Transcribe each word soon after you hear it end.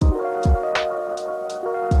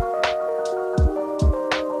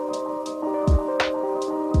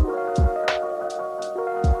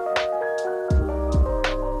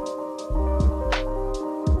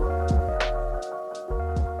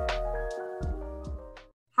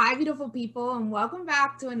Hi, beautiful people, and welcome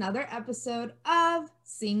back to another episode of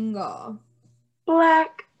Single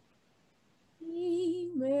Black.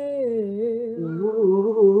 Female.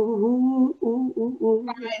 Ooh.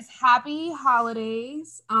 Guys, happy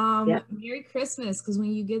holidays. Yep. Merry Christmas, because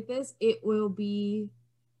when you get this, it will be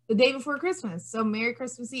the day before Christmas. So Merry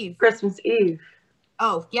Christmas Eve. Christmas Eve.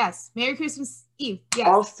 Oh, yes. Merry Christmas Eve. Yes.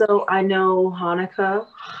 Also, I know Hanukkah.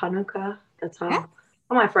 That's Yeah. how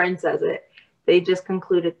my friend says it. They just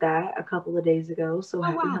concluded that a couple of days ago. So Oh,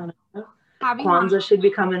 happy wow. Hanukkah. Happy Hanukkah. Kwanzaa should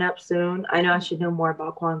be coming up soon. I know I should know more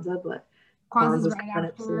about Kwanzaa, but Kwanzaa's Kwanzaa's right coming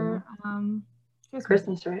up after soon. Christmas.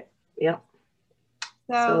 Christmas, right? Yep.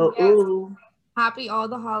 So, So, yes. ooh. Happy all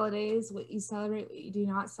the holidays, what you celebrate, what you do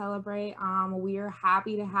not celebrate. We are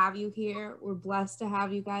happy to have you here. We're blessed to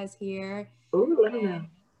have you guys here. Ooh, let me know.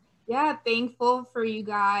 Yeah, thankful for you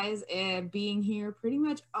guys and being here pretty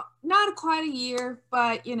much not quite a year,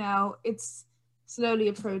 but it's slowly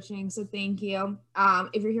approaching. So thank you.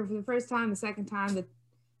 If you're here for the first time, the second time, the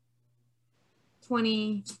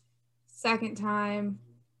 22nd time,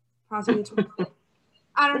 possibly the 25th.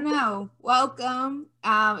 I don't know. Welcome.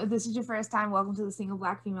 If this is your first time, welcome to the Single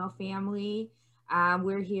Black Female family.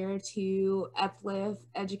 We're here to uplift,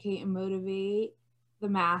 educate, and motivate the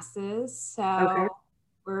masses. So Okay.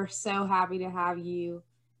 we're so happy to have you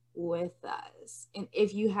with us. And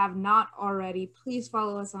if you have not already, please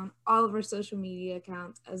follow us on all of our social media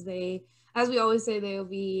accounts as we always say, they will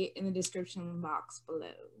be in the description box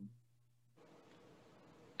below.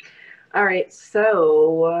 All right.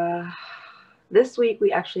 So, this week,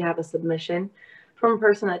 we actually have a submission from a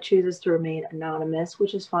person that chooses to remain anonymous,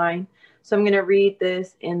 which is fine. So I'm going to read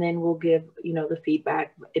this and then we'll give, the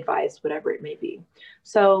feedback, advice, whatever it may be.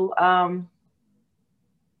 So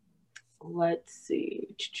let's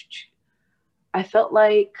see. I felt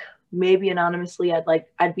like maybe anonymously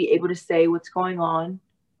I'd be able to say what's going on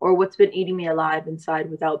or what's been eating me alive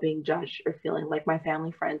inside without being judged or feeling like my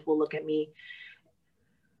family friends will look at me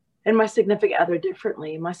and my significant other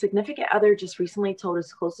differently. My significant other just recently told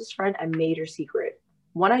his closest friend a major secret.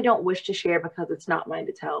 One I don't wish to share because it's not mine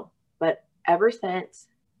to tell. But ever since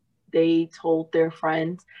they told their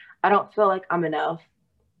friends, I don't feel like I'm enough.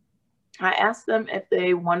 I asked them if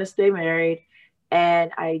they want to stay married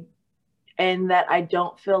and that I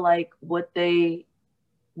don't feel like I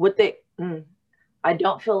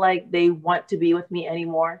don't feel like they want to be with me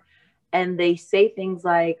anymore. And they say things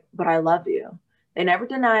like, but I love you. They never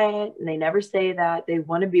deny it and they never say that they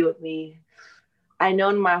want to be with me. I know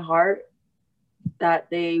in my heart that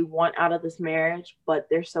they want out of this marriage, but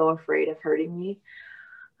they're so afraid of hurting me.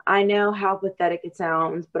 I know how pathetic it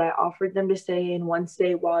sounds, but I offered them to stay in one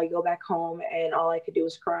state while I go back home, and all I could do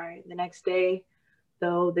was cry. The next day,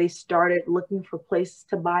 though, they started looking for places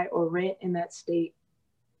to buy or rent in that state.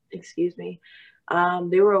 Excuse me.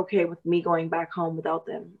 They were okay with me going back home without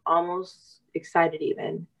them, almost excited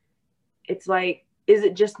even. It's like, is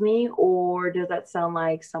it just me, or does that sound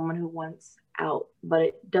like someone who wants out, but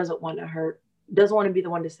it doesn't want to be the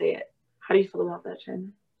one to say it? How do you feel about that,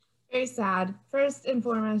 Jen? Very sad. First and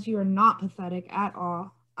foremost, you are not pathetic at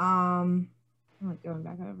all. I'm like going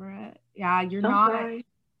back over it. Yeah, you're Don't not. cry.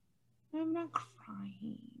 I'm not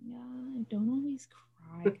crying. I don't always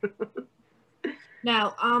cry.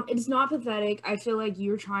 No, it's not pathetic. I feel like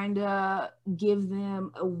you're trying to give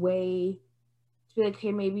them a way to be like,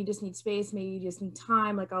 hey, maybe you just need space, maybe you just need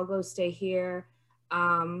time. Like, I'll go stay here.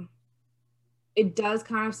 It does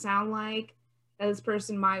kind of sound like that this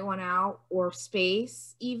person might want out or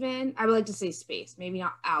space, even. I would like to say space, maybe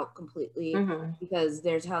not out completely, Mm-hmm. because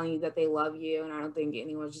they're telling you that they love you, and I don't think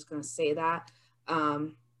anyone's just going to say that.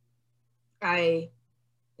 I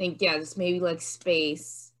think, yeah, just maybe like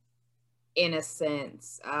space in a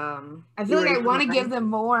sense. I feel You like I ready for want to give mine? them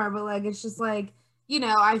more, but like it's just like,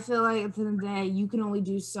 I feel like at the end of the day, you can only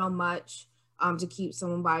do so much to keep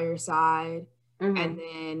someone by your side. And Mm-hmm.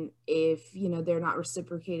 then if, they're not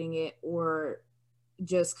reciprocating it or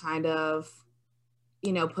just kind of,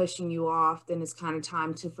 pushing you off, then it's kind of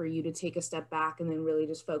time for you to take a step back and then really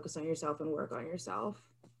just focus on yourself and work on yourself.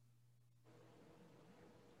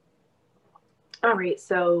 All right.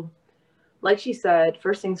 So, like she said,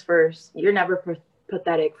 first things first, you're never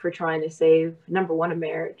pathetic for trying to save, number one, a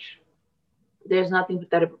marriage. There's nothing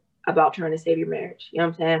pathetic about trying to save your marriage. You know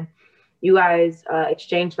what I'm saying? You guys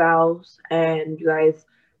exchange vows and you guys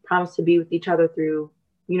promise to be with each other through,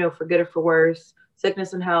 for good or for worse,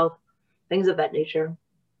 sickness and health, things of that nature.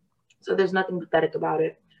 So there's nothing pathetic about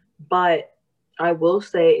it. But I will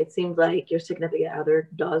say it seems like your significant other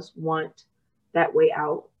does want that way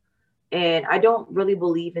out. And I don't really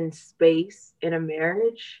believe in space in a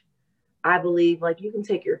marriage. I believe like you can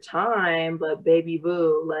take your time, but baby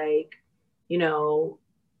boo, like, you know,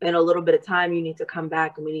 in a little bit of time, you need to come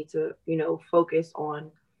back and we need to, you know, focus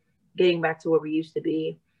on getting back to where we used to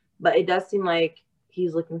be. But it does seem like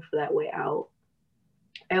he's looking for that way out.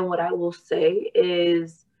 And what I will say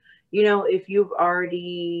is, you know, if you've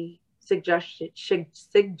already suggested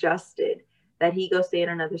that he go stay in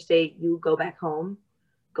another state, you go back home,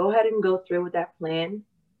 go ahead and go through with that plan.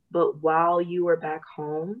 But while you are back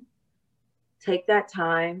home, take that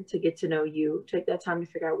time to get to know you. Take that time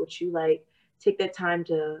to figure out what you like. Take that time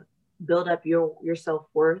to build up your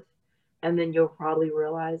self-worth. And then you'll probably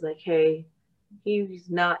realize like, hey, he's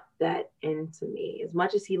not that into me as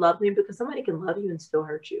much as he loved me, because somebody can love you and still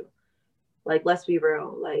hurt you. Like, let's be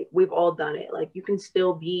real. Like, we've all done it. Like, you can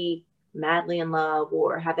still be madly in love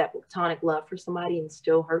or have that platonic love for somebody and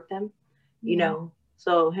still hurt them, you know?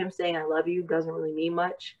 So him saying I love you doesn't really mean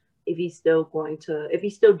much if he's still if he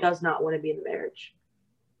still does not want to be in the marriage,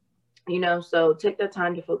 you know? So take that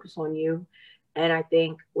time to focus on you. And I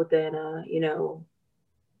think within, you know,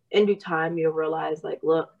 in due time, you'll realize like,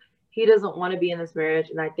 look, he doesn't want to be in this marriage.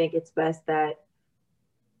 And I think it's best that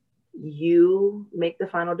you make the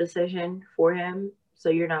final decision for him, so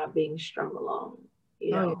you're not being strung along,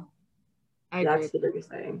 you know. That's the biggest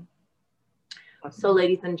thing. So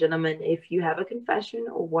ladies and gentlemen, if you have a confession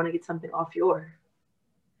or want to get something off your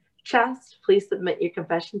chest, please submit your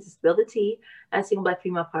confession to spill the tea at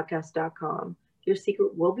singleblackfemalepodcast.com. Your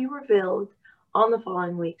secret will be revealed on the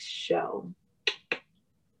following week's show.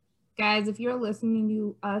 Guys, if you're listening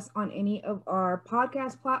to us on any of our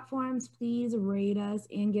podcast platforms, please rate us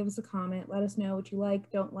and give us a comment. Let us know what you like,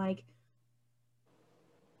 don't like.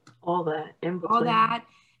 All that. All that.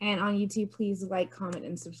 And on YouTube, please like, comment,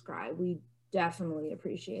 and subscribe. We definitely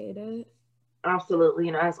appreciate it. Absolutely.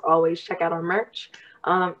 And as always, check out our merch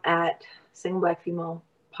at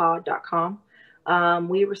singleblackfemalepod.com.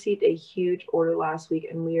 We received a huge order last week,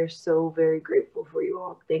 and we are so very grateful for you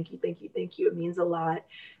all. Thank you, thank you, thank you. It means a lot.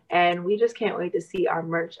 And we just can't wait to see our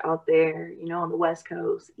merch out there, you know, on the West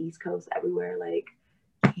Coast, East Coast, everywhere. Like,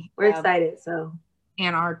 we're excited. So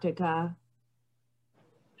Antarctica.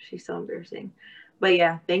 She's so embarrassing. But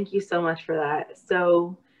yeah, thank you so much for that.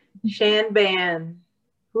 So Shan Ban,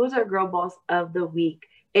 who is our girl boss of the week?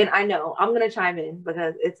 And I know I'm going to chime in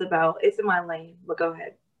because it's in my lane, but go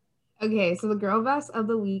ahead. Okay, so the girl boss of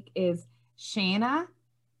the week is Shanna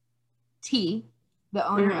T, the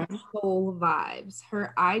owner of Soul Vibes.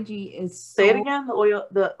 Her IG is Say it again.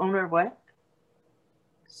 The owner of what?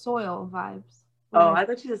 Soil Vibes. Oh, I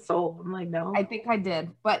thought you said soul. I'm like, no. I think I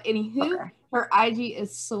did. But anywho, her IG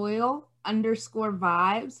is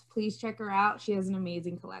soil_vibes. Please check her out. She has an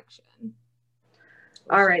amazing collection.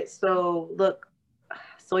 All right. So look,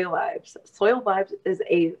 Soil Vibes. Soil Vibes is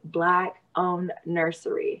a Black-owned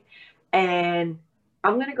nursery. And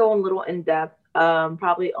I'm going to go a little in depth,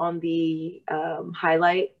 probably on the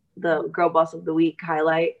highlight, the Girl Boss of the Week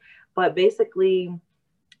highlight. But basically,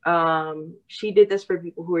 she did this for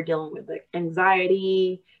people who are dealing with like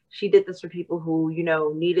anxiety. She did this for people who, you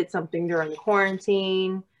know, needed something during the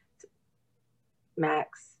quarantine.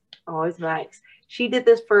 Max, always Max. She did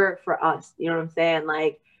this for us, you know what I'm saying?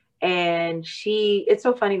 Like, and it's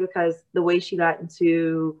so funny because the way she got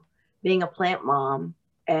into being a plant mom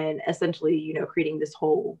and essentially, you know, creating this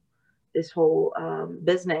whole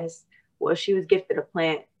business was she was gifted a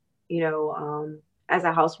plant, you know, as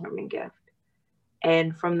a housewarming gift.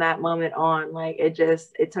 And from that moment on, like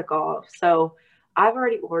it took off. So I've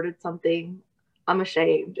already ordered something. I'm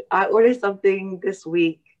ashamed. I ordered something this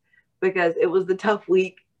week because it was the tough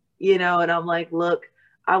week, you know, and I'm like, look,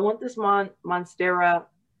 I want this Monstera.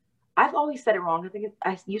 I've always said it wrong.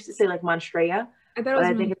 I used to say like Monstrea. I thought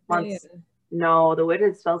it was it's no, the way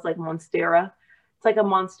it spells like Monstera. It's like a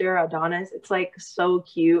Monstera Adonis. It's like so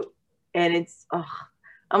cute. And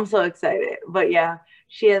I'm so excited. But yeah,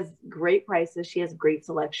 she has great prices. She has great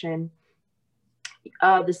selection.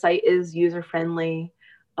 The site is user-friendly.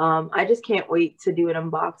 I just can't wait to do an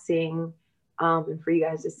unboxing and for you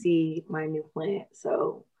guys to see my new plant.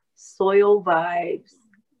 So Soil Vibes,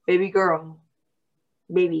 baby girl.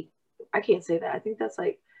 Baby. I can't say that. I think that's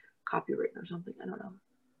like copyright or something. I don't know.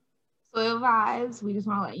 Soil Vibes. We just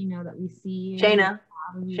want to let you know that we see you. Shayna.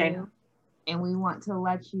 And we want to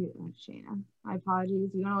let you, Shayna, my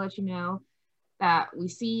apologies. We want to let you know that we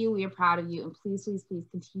see you, we are proud of you, and please, please, please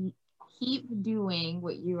continue, keep doing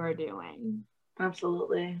what you are doing.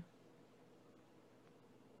 Absolutely.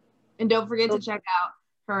 And don't forget to check out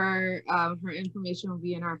her information will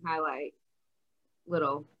be in our highlight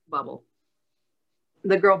little bubble.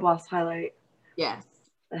 The Girl Boss highlight. Yes.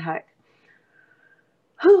 The heck.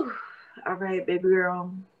 Whew. All right, baby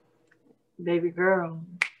girl. Baby girl.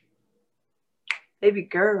 Baby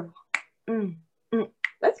girl. Mm, mm.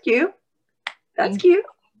 That's cute. That's cute.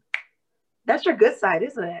 That's your good side,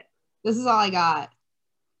 isn't it? This is all I got.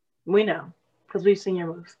 We know, because we've seen your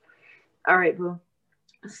moves. All right, boo.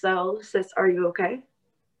 So, sis, are you okay?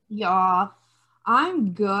 Yeah,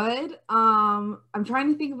 I'm good. I'm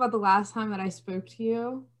trying to think about the last time that I spoke to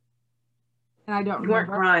you, and I don't You weren't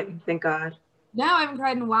remember. crying, thank God. No, I haven't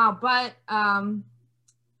cried in a while, but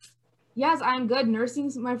yes, I'm good.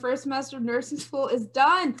 My first semester of nursing school is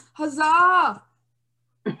done. Huzzah!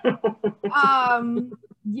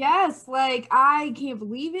 Yes, like I can't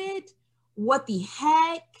believe it. What the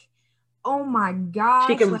heck? Oh my gosh.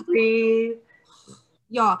 She can breathe.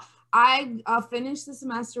 Y'all, I finished the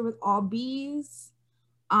semester with all B's.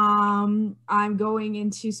 I'm going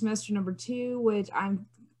into semester number 2, which I'm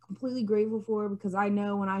completely grateful for because I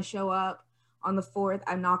know when I show up on the 4th,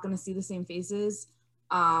 I'm not going to see the same faces.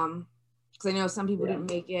 Because I know some people didn't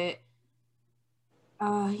make it.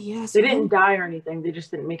 Yes. They didn't die or anything. They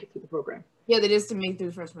just didn't make it through the program. Yeah, they just didn't make it through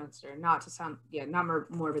the first semester. Not to sound,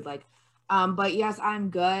 not morbid, like. But yes, I'm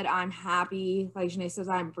good. I'm happy. Like Janae says,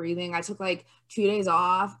 I'm breathing. I took like 2 days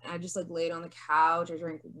off and I just like laid on the couch. I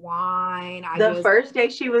drank wine. First day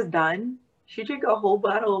she was done, she drank a whole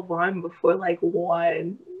bottle of wine before like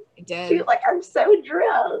 1. I did. She was like, I'm so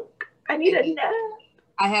drunk. I need a nap.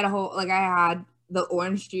 I had I had the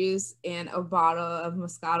orange juice and a bottle of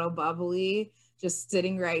Moscato bubbly just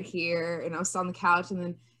sitting right here. And I was on the couch and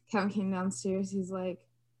then Kevin came downstairs. He's like,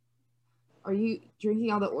 are you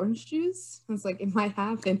drinking all the orange juice? I was like, it might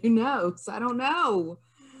happen. Who knows? I don't know.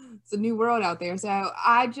 It's a new world out there. So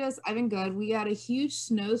I've been good. We had a huge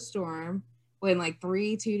snowstorm when like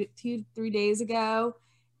 3 days ago.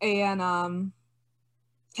 And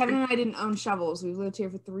Kevin and I didn't own shovels. We've lived here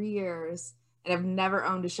for 3 years and I've never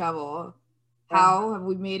owned a shovel. How have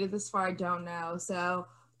we made it this far? I don't know. So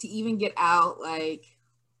to even get out, like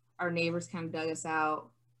our neighbors kind of dug us out.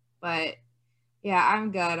 But yeah,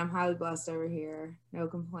 I'm good. I'm highly blessed over here. No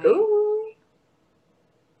complaint. Ooh.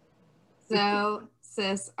 So,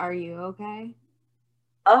 sis, are you okay?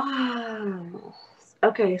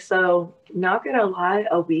 Okay. So, not gonna lie,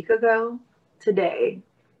 a week ago today,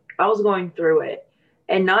 I was going through it,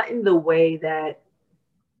 and not in the way that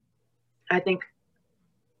I think.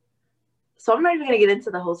 So, I'm not even gonna get into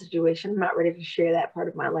the whole situation. I'm not ready to share that part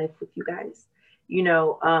of my life with you guys,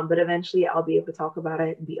 but eventually I'll be able to talk about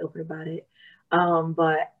it and be open about it.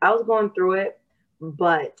 But I was going through it,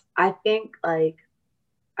 but I think like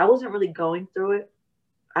I wasn't really going through it.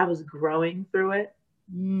 I was growing through it.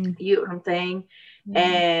 You know what I'm saying?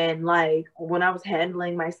 And like when I was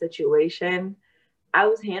handling my situation, I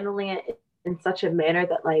was handling it in such a manner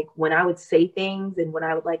that like when I would say things and when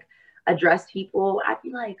I would like address people, I'd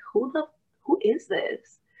be like, who is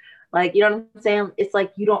this? Like, you know what I'm saying? It's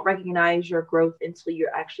like you don't recognize your growth until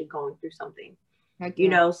you're actually going through something.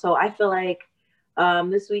 So I feel like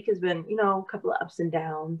this week has been, a couple of ups and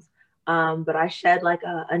downs. But I shed like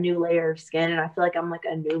a new layer of skin and I feel like I'm like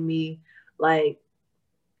a new me. Like,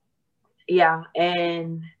 yeah.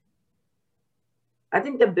 And I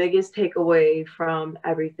think the biggest takeaway from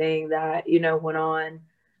everything that, went on.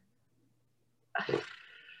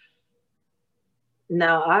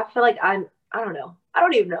 No, I feel like I don't know. I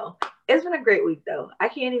don't even know. It's been a great week though. I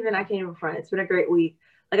can't even front. It's been a great week.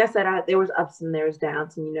 Like I said, there was ups and there was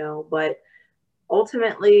downs, but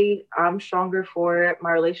ultimately I'm stronger for it.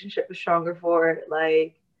 My relationship is stronger for it.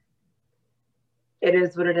 Like, it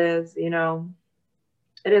is what it is,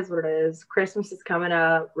 It is what it is. Christmas is coming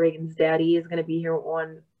up. Reagan's daddy is going to be here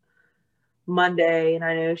on Monday. And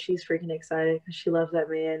I know she's freaking excited because she loves that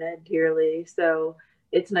man dearly. So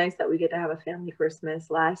it's nice that we get to have a family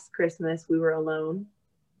Christmas. Last Christmas, we were alone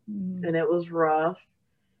and it was rough.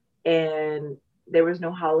 And there was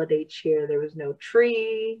no holiday cheer. There was no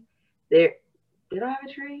tree. Did I have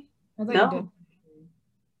a tree? No.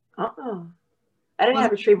 I didn't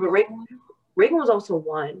have a tree, but Reagan was also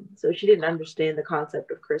 1, so she didn't understand the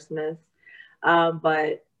concept of Christmas.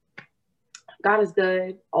 But God is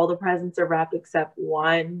good. All the presents are wrapped except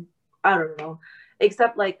one. I don't know.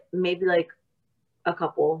 Except like maybe like a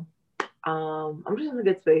couple. I'm just in a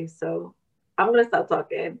good space, so I'm gonna stop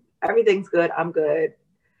talking. Everything's good. I'm good.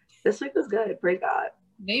 This week was good. Praise God.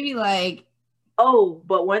 Maybe like. Oh,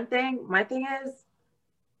 but my thing is,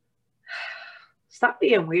 stop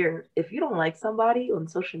being weird. If you don't like somebody on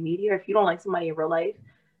social media, if you don't like somebody in real life,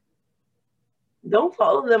 don't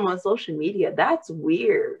follow them on social media. That's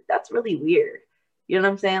weird. That's really weird. You know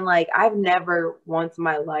what I'm saying? Like, I've never once in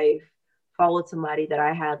my life followed somebody that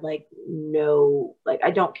I had like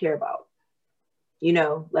I don't care about,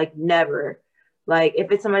 like never. Like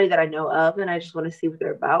if it's somebody that I know of and I just want to see what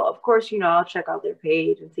they're about, of course, I'll check out their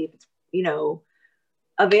page and see if it's,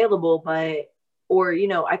 available, but, or,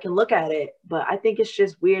 I can look at it, but I think it's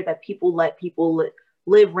just weird that people let people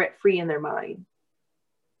live rent free in their mind.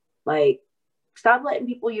 Like, stop letting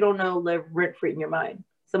people you don't know live rent free in your mind.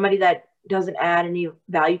 Somebody that doesn't add any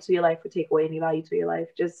value to your life or take away any value to your life.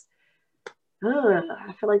 Just,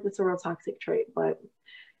 I feel like that's a real toxic trait. But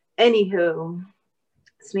anywho,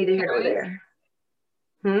 it's neither here nor there.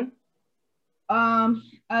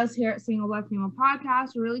 Us here at Single Black Female Podcast,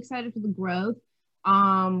 we're really excited for the growth.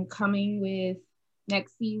 Coming with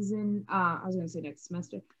next season. I was gonna say next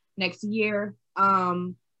semester, next year.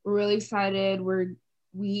 We're really excited.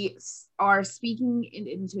 We are speaking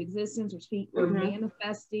into existence. We're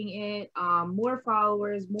manifesting it. More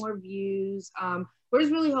followers, more views. We're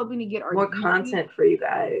just really hoping to get our more content for you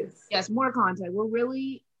guys. Yes, more content.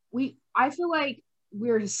 I feel like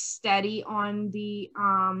we're steady on the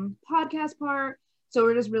podcast part, so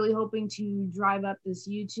we're just really hoping to drive up this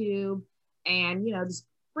YouTube and just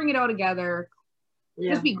bring it all together.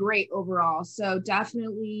 Just be great overall. So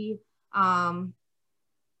definitely thank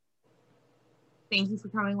you for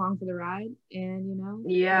coming along for the ride. And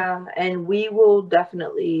and we will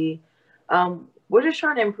definitely we're just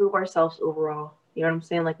trying to improve ourselves overall. You know what I'm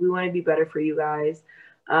saying? Like, we want to be better for you guys.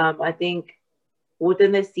 I think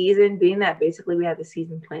within this season, being that basically we had the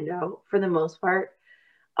season planned out for the most part,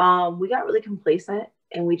 we got really complacent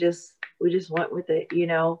and we just went with it,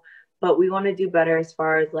 but we want to do better as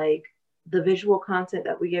far as like the visual content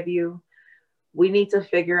that we give you. We need to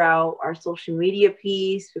figure out our social media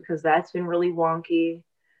piece because that's been really wonky.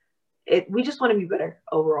 We just want to be better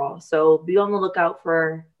overall. So be on the lookout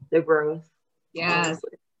for the growth. Yes.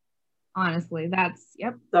 Honestly, it's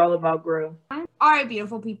all about growth. All right,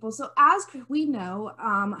 beautiful people. So as we know,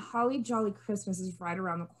 Holly Jolly Christmas is right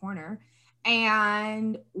around the corner.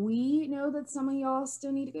 And we know that some of y'all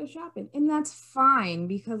still need to go shopping. And that's fine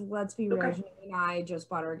because let's be real, Reggie and I just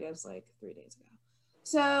bought our gifts like 3 days ago.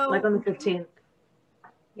 So like on the 15th.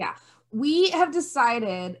 Yeah. We have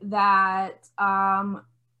decided that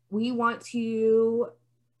we want to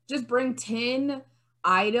just bring 10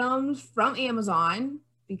 items from Amazon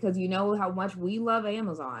because you know how much we love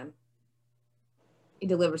Amazon. It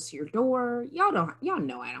delivers to your door. Y'all know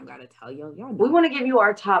I don't gotta tell you. Y'all know. We want to give you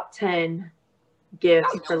our top 10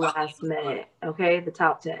 gifts for last minute. Okay, the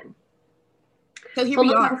top 10. So here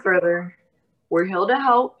we are. Further, we're here to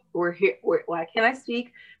help. We're here. Why can't I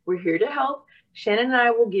speak? We're here to help. Shannon and I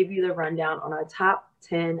will give you the rundown on our top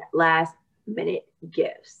 10 last minute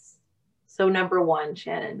gifts. So number 1,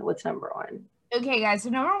 Shannon, what's number 1? Okay, guys. So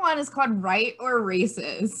number 1 is called Right or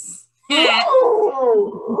Racist.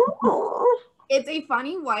 It's a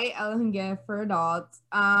funny white elephant gift for adults.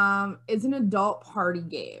 It's an adult party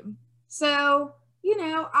game. So,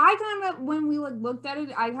 I kind of, when we looked at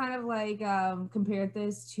it, I kind of compared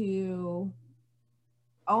this to,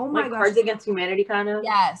 oh my gosh. Cards Against Humanity kind of?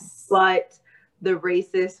 Yes. But the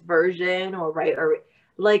racist version or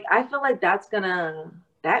I feel like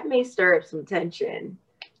that may stir up some tension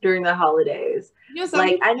during the holidays.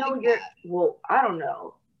 I know I don't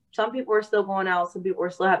know. Some people are still going out. Some people are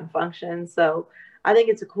still having functions. So I think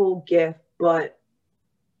it's a cool gift, but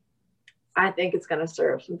I think it's going to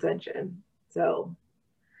stir up some tension. So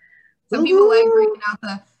some people like bringing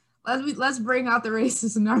out let's bring out the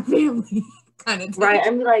racists in our family kind of thing. Right.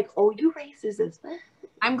 I'm like, oh, you racist.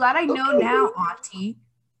 I'm glad I know now, Auntie.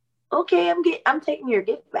 Okay, I'm taking your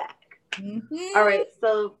gift back. Mm-hmm. All right.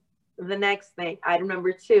 So the next thing, item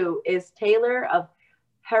number 2 is Taylor of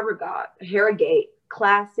Harrogate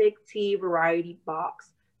Classic Tea Variety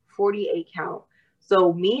Box, 48 count.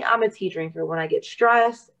 So me, I'm a tea drinker. When I get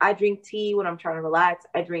stressed, I drink tea. When I'm trying to relax,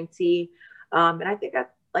 I drink tea. And I think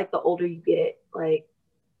that's like the older you get, like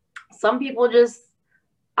some people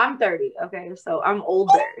I'm 30. Okay. So I'm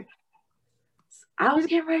older. I was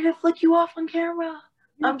getting ready to flick you off on camera.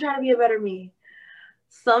 I'm trying to be a better me.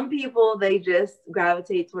 Some people, they just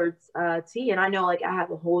gravitate towards tea. And I know I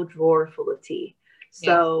have a whole drawer full of tea.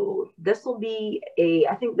 So this would be a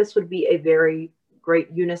very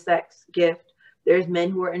great unisex gift. There's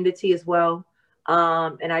men who are into tea as well.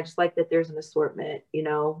 And I just like that there's an assortment,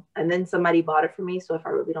 and then somebody bought it for me. So if I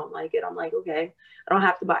really don't like it, I'm like, okay, I don't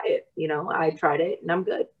have to buy it. I tried it and I'm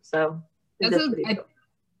good. So I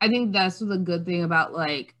think that's the good thing about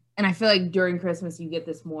and I feel like during Christmas, you get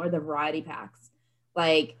this more, the variety packs.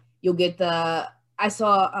 You'll get I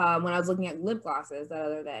saw when I was looking at lip glosses the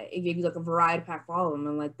other day, it gave you a variety pack for all of them.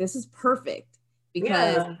 I'm like, this is perfect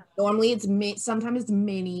because normally sometimes it's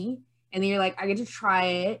mini, and then you're like, I get to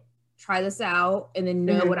try this out, and then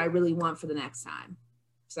know what I really want for the next time.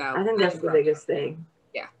 So I think that's the biggest thing.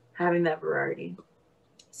 Yeah. Having that variety.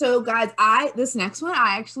 So guys, this next one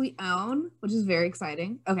I actually own, which is very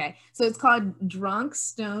exciting. Okay, so it's called Drunk,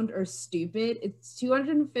 Stoned, or Stupid. It's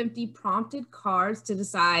 250 prompted cards to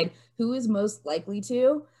decide who is most likely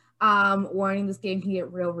to. Warning, this game can get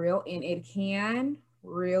real, and it can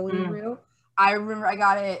really real. I remember I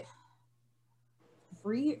got it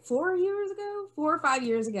 4 or 5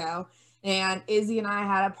 years ago, and Izzy and I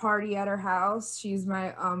had a party at her house. She's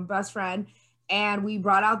my best friend. And we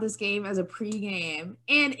brought out this game as a pregame,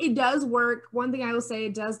 and it does work. One thing I will say,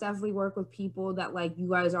 it does definitely work with people that like you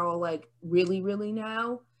guys all like really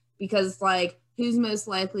know, because like who's most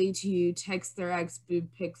likely to text their ex boob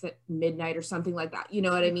pics at midnight or something like that, you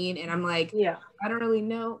know what I mean? And I'm like, yeah, I don't really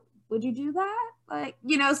know. Would you do that? Like,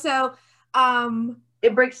 you know, so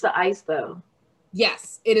it breaks the ice though.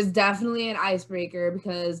 Yes, it is definitely an icebreaker,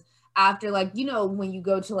 because after, like, you know, when you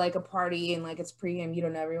go to like a party and like it's pregame, you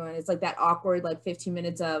don't know everyone, it's like that awkward like 15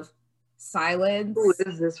 minutes of silence. Who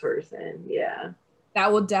is this person? Yeah,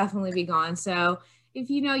 that will definitely be gone. So if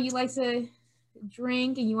you know you like to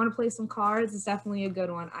drink and you want to play some cards, it's definitely a good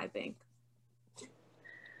one, I think.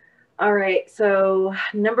 All right, so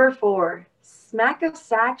number 4, smack a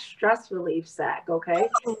sack stress relief sack. Okay,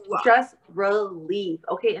 stress relief.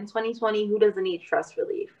 Okay, in 2020, who doesn't need stress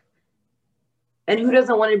relief? And who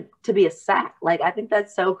doesn't want it to be a sack? Like, I think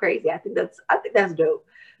that's so crazy. I think that's dope.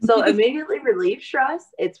 So immediately relieve stress.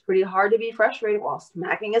 It's pretty hard to be frustrated while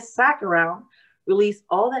smacking a sack around. Release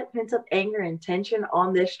all that pent up anger and tension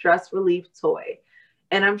on this stress relief toy.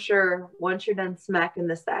 And I'm sure once you're done smacking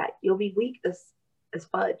the sack, you'll be weak as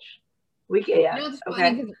fudge. Weak AF. You know, it's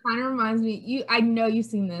funny because it kind of reminds me. I know you've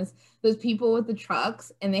seen this. Those people with the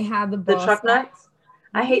trucks and they have the truck nuts.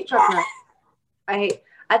 I hate truck nuts.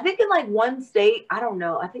 I think in like one state, I don't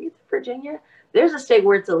know, I think it's Virginia, there's a state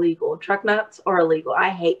where it's illegal. Truck nuts are illegal. I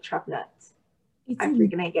hate truck nuts. I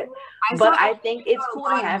freaking hate it. But I think it's cool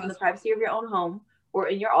to have in the privacy of your own home or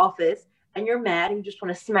in your office, and you're mad and you just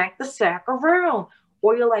want to smack the sack around.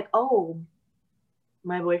 Or you're like, oh,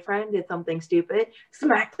 my boyfriend did something stupid.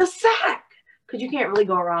 Smack the sack. Because you can't really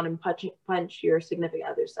go around and punch your significant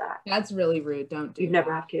other's sack. That's really rude. Don't do You've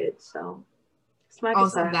never had kids, so.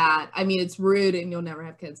 Also that. I mean, it's rude and you'll never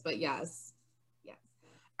have kids, but yes. Yes.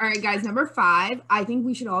 All right, guys, number 5. I think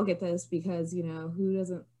we should all get this because, you know, who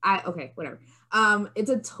doesn't? Okay, whatever. It's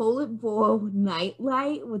a toilet bowl night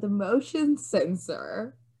light with a motion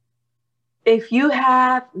sensor. If you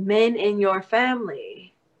have men in your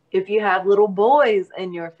family, if you have little boys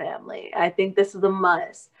in your family, I think this is a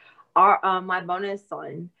must. My bonus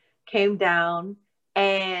son came down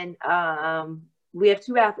and we have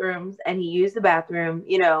 2 bathrooms and he used the bathroom,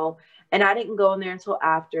 you know, and I didn't go in there until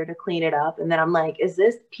after to clean it up. And then I'm like, is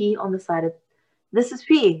this pee on the side of, this is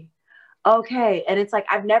pee. Okay. And it's like,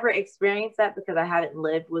 I've never experienced that because I haven't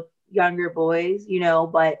lived with younger boys, you know,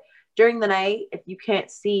 but during the night, if you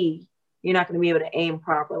can't see, you're not going to be able to aim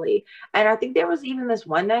properly. And I think there was even this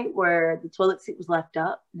one night where the toilet seat was left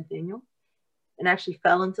up, Nathaniel, and actually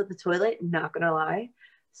fell into the toilet, not going to lie.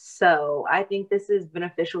 So I think this is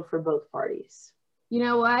beneficial for both parties. You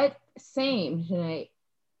know what? Same, Janae.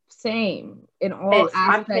 Same in all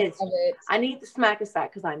aspects of it. I need to smack a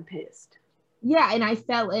sack because I'm pissed. Yeah, and I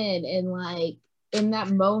fell in, and like in that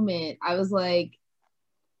moment, I was like,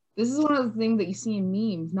 this is one of the things that you see in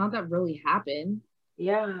memes, not that really happened.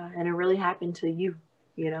 Yeah, and it really happened to you,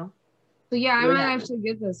 you know? So yeah, I might actually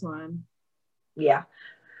get this one. Yeah.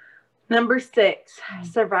 Number 6,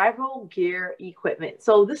 survival gear equipment.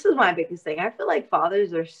 So this is my biggest thing. I feel like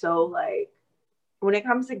fathers are so like, when it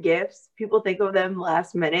comes to gifts, people think of them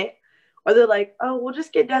last minute, or they're like, oh, we'll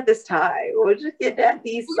just get Dad this tie. We'll just get Dad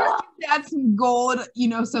these socks. Dad some gold, you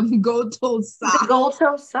know, some gold-toed socks.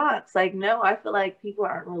 Gold-toed socks. Like, no, I feel like people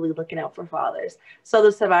aren't really looking out for fathers. So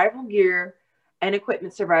the survival gear and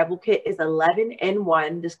equipment survival kit is 11 in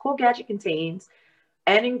 1. This cool gadget contains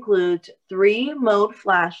and includes 3-mode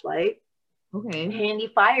flashlight,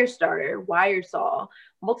 handy fire starter, wire saw,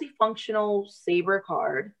 multifunctional saber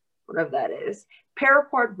card, whatever that is,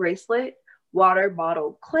 paracord bracelet, water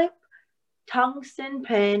bottle clip, tungsten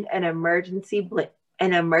pen, and emergency blanket.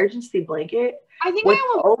 I think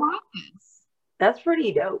I will this. That's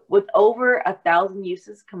pretty dope. With over 1,000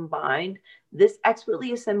 uses combined, this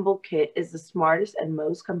expertly assembled kit is the smartest and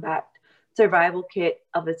most compact survival kit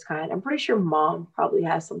of its kind. I'm pretty sure Mom probably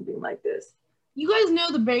has something like this. You guys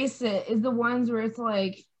know the base set is the ones where it's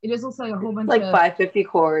like, it just looks like a whole bunch of... like 550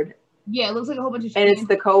 cord. Yeah, it looks like a whole bunch of... And it's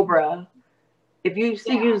the Cobra. If you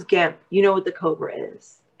use GIMP, you know what the Cobra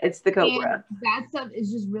is. It's the Cobra. And that stuff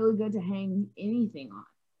is just really good to hang anything on.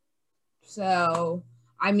 So,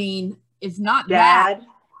 I mean, it's not Dad,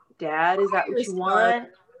 Dad, is that what you want?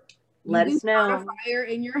 Let us know. You can start a fire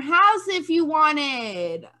in your house if you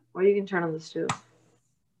wanted. Or you can turn on the stove.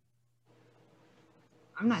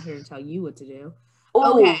 I'm not here to tell you what to do.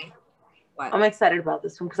 Ooh, okay. What? I'm excited about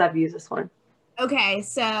this one because I've used this one. Okay,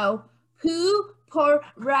 so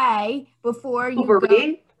poopery before you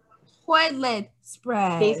Poopery? go toilet spray.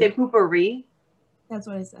 Can you say poopery? That's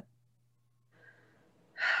what I said.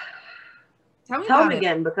 Tell me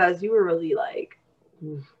again because you were really like...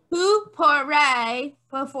 Poopery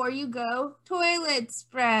before you go toilet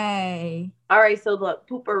spray. All right, so look,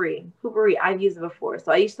 poopery. I've used it before.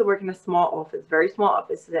 So I used to work in a small office, very small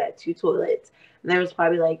office that had 2 toilets. And there was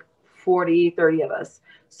probably like 40, 30 of us.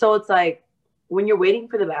 So it's like when you're waiting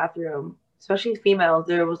for the bathroom, especially females,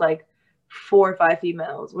 there was like 4 or 5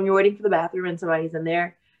 females. When you're waiting for the bathroom and somebody's in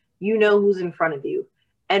there, you know who's in front of you.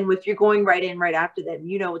 And if you're going right in right after them,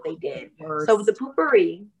 you know what they did. So with the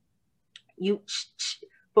poopery,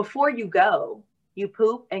 before you go, you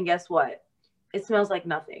poop, and guess what? It smells like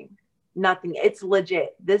nothing. It's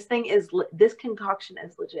legit. This concoction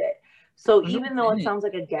is legit. So even though it sounds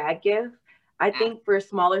like a gag gift, I think for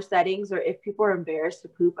smaller settings or if people are embarrassed to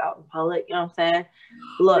poop out in public, you know what I'm saying?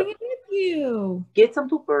 Look, get some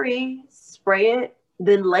poopery, spray it,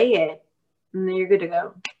 then lay it, and then you're good to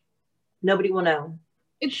go. Nobody will know.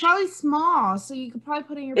 It's probably small, so you could probably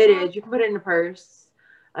put it in your pocket. It is. You can put it in a purse.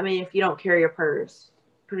 I mean, if you don't carry a purse,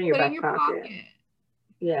 put it in your back pocket.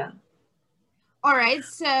 Yeah. All right,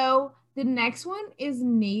 so the next one is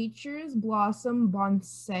Nature's Blossom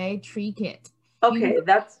Bonsai Tree Kit. Okay,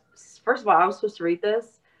 that's, first of all, I was supposed to read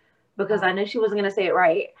this because I knew she wasn't going to say it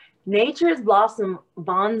right. Nature's Blossom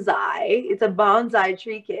Bonsai. It's a bonsai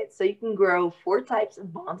tree kit. So you can grow 4 types of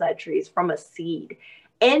bonsai trees from a seed.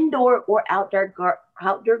 Indoor or outdoor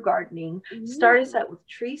gardening. Start us out with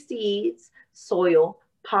tree seeds, soil,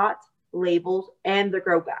 pots, labels, and the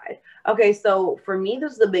grow guide. Okay, so for me,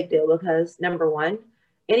 this is a big deal because number one,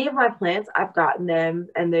 any of my plants, I've gotten them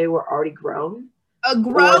and they were already grown. A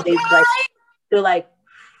grow guide? They're like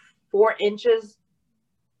 4 inches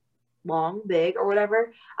long, big, or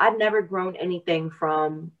whatever. I've never grown anything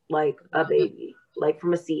from like a baby, like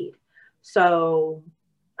from a seed. So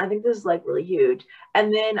I think this is like really huge.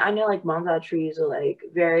 And then I know like bonsai trees are like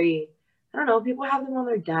very, I don't know, people have them on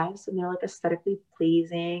their desks and they're like aesthetically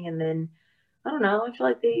pleasing. And then I don't know, I feel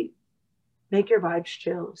like they make your vibes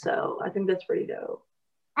chill. So I think that's pretty dope.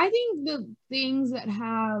 I think the things that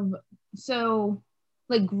have, so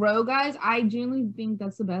like grow guys, I genuinely think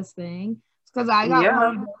that's the best thing. Because I got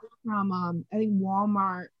one from I think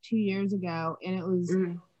Walmart 2 years ago, and it was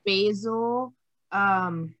basil,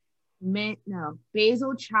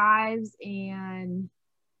 basil, chives, and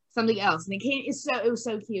something else. And it was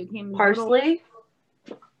so cute. It came in parsley,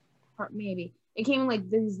 maybe it came in like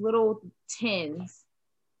these little tins.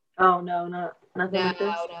 Oh no, nothing like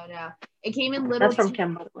this. No. It came in little. That's from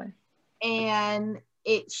Kim, by the way. And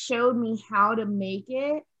it showed me how to make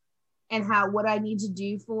it and what I need to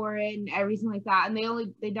do for it and everything like that.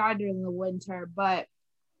 And they died during the winter, but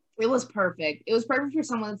it was perfect. It was perfect for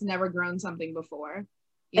someone that's never grown something before.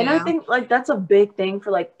 And I think like that's a big thing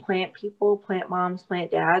for like plant people, plant moms,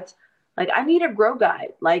 plant dads. Like I need a grow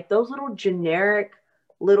guide. Like those little generic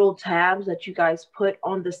little tabs that you guys put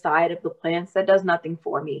on the side of the plants, that does nothing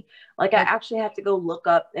for me. Like I actually have to go look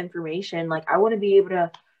up information. Like I want to be able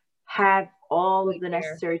to have all of the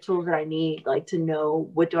necessary tools that I need, like to know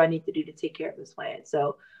what do I need to do to take care of this plant.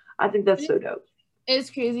 So I think that's so dope. It's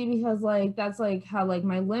crazy because like that's like how like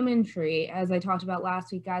my lemon tree, as I talked about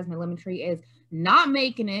last week, guys, my lemon tree is not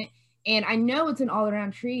making it. And I know it's an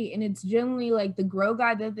all-around tree, and it's generally like the grow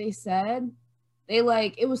guide that they said, they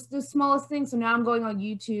like, it was the smallest thing. So now I'm going on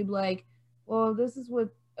YouTube like, well, this is what,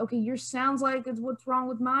 okay, yours sounds like it's what's wrong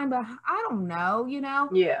with mine, but I don't know, you know?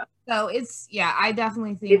 Yeah. So it's, yeah, I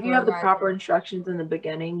definitely think if you have the proper instructions in the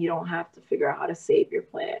beginning, you don't have to figure out how to save your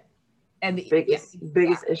plant. And the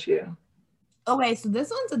biggest issue. Okay, so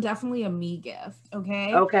this one's definitely a me gift,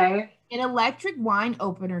 okay? Okay. An electric wine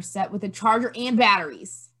opener set with a charger and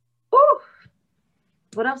batteries. Ooh.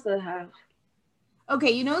 What else does it have?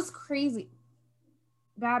 Okay, you know it's crazy.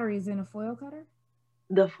 Batteries in a foil cutter?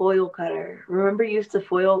 The foil cutter. Remember you used to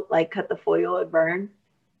cut the foil and burn?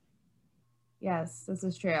 Yes, this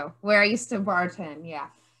is true. Where I used to bartend, yeah.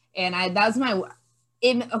 And that was my...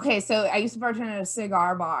 okay, so I used to bartend at a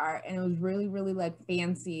cigar bar, and it was really, really like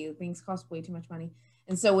fancy. Things cost way too much money.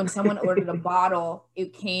 And so when someone ordered a bottle,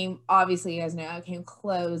 it came, obviously, you guys know, it came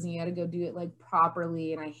closed, and you had to go do it like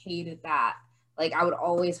properly. And I hated that. Like I would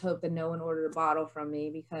always hope that no one ordered a bottle from me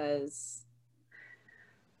because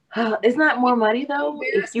isn't that more money though?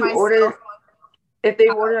 If you order, If they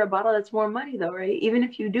order a bottle, that's more money though, right? Even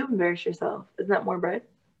if you do embarrass yourself, isn't that more bread?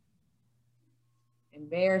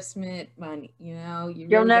 Embarrassment, money. You know,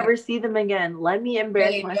 You'll never see them again. Let me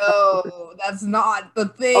embarrass myself. No, that's not the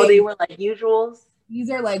thing. Oh, they were like usuals. These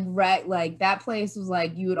are like like that place was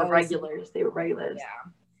like you would the always regulars. They were regulars.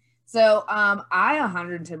 Yeah. So I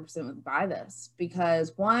 110% would buy this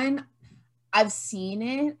because one, I've seen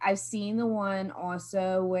it. I've seen the one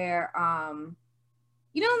also where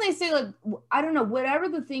you know when they say like I don't know, whatever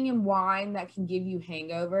the thing in wine that can give you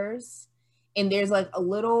hangovers, and there's like a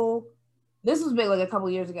little, this was big like a couple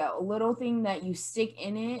years ago, a little thing that you stick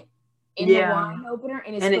in it in the wine opener,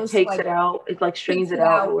 and it's supposed it takes to, like, it out. It like strains it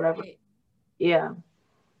out or whatever. Yeah.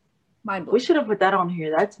 Mind blowing. We should have put that on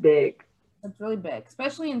here. That's big. That's really big,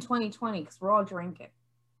 especially in 2020 because we're all drinking.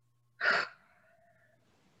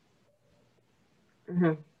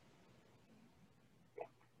 Mm-hmm.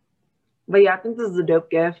 But yeah, I think this is a dope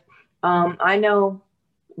gift. I know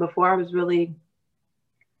before I was really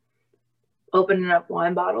opening up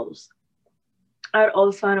wine bottles, I would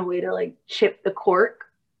always find a way to like chip the cork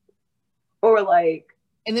or like.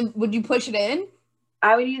 And then would you push it in?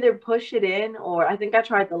 I would either push it in, or I think I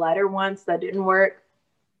tried the lighter once that didn't work,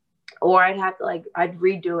 or I'd have to like, I'd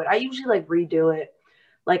redo it. I usually like redo it.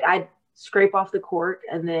 Like I'd scrape off the cork,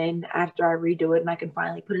 and then after I redo it and I can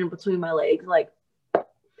finally put it in between my legs, like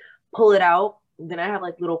pull it out. Then I have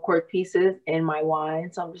like little cork pieces in my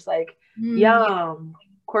wine. So I'm just like, yum, yeah.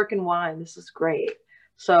 Cork and wine. This is great.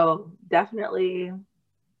 So definitely an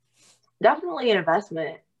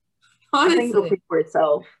investment. Honestly. I think it'll pay for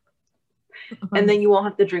itself. And then you won't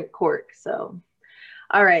have to drink cork. So,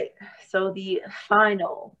 all right. So the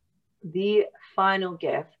final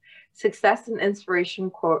gift, success and inspiration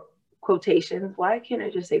quotations. Why can't I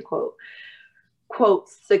just say quote?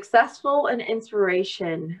 Quotes, successful and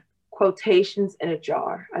inspiration quotations in a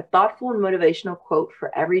jar. A thoughtful and motivational quote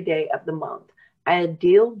for every day of the month. An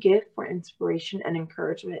ideal gift for inspiration and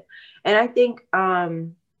encouragement. And I think not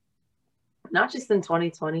just in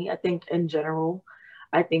 2020, I think in general,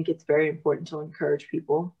 I think it's very important to encourage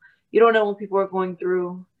people. You don't know what people are going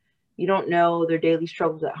through. You don't know their daily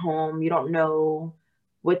struggles at home. You don't know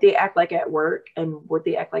what they act like at work, and what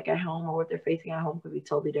they act like at home or what they're facing at home could be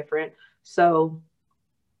totally different. So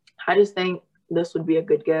I just think this would be a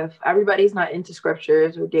good gift. Everybody's not into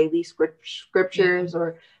scriptures or daily scriptures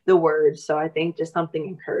or the words. So I think just something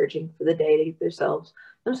encouraging for the day to get themselves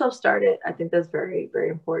started. I think that's very, very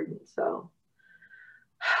important. So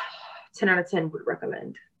 10 out of 10 would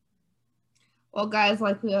recommend. Well, guys,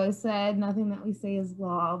 like we always said, nothing that we say is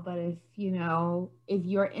law, but if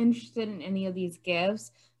you're interested in any of these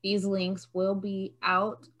gifts, these links will be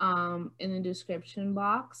out in the description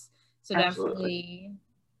box. So definitely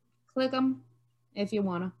click them if you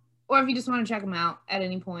want to, or if you just want to check them out at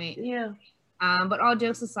any point. Yeah. But all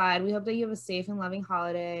jokes aside, we hope that you have a safe and loving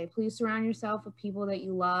holiday. Please surround yourself with people that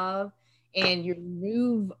you love, and you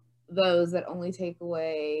remove those that only take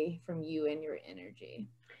away from you and your energy.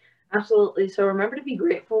 Absolutely. So remember to be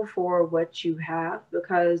grateful for what you have,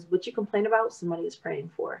 because what you complain about, somebody is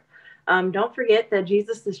praying for. Don't forget that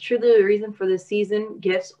Jesus is truly the reason for this season,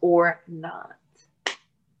 gifts or not.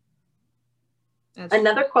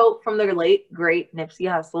 Another quote from the late, great Nipsey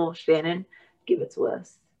Hussle. Shannon, give it to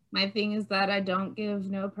us. My thing is that I don't give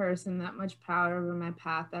no person that much power over my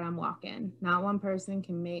path that I'm walking. Not one person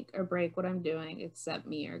can make or break what I'm doing except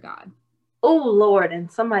me or God. Oh, Lord.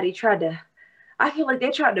 And somebody I feel like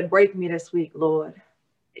they tried to break me this week, Lord.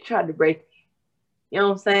 They tried to break me. You know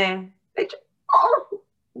what I'm saying?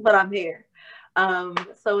 But I'm here.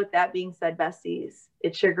 So with that being said, besties,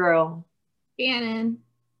 it's your girl, Shannon.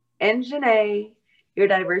 And Janae, your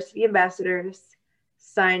diversity ambassadors,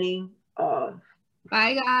 signing off.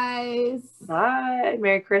 Bye, guys. Bye.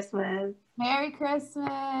 Merry Christmas. Merry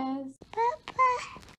Christmas.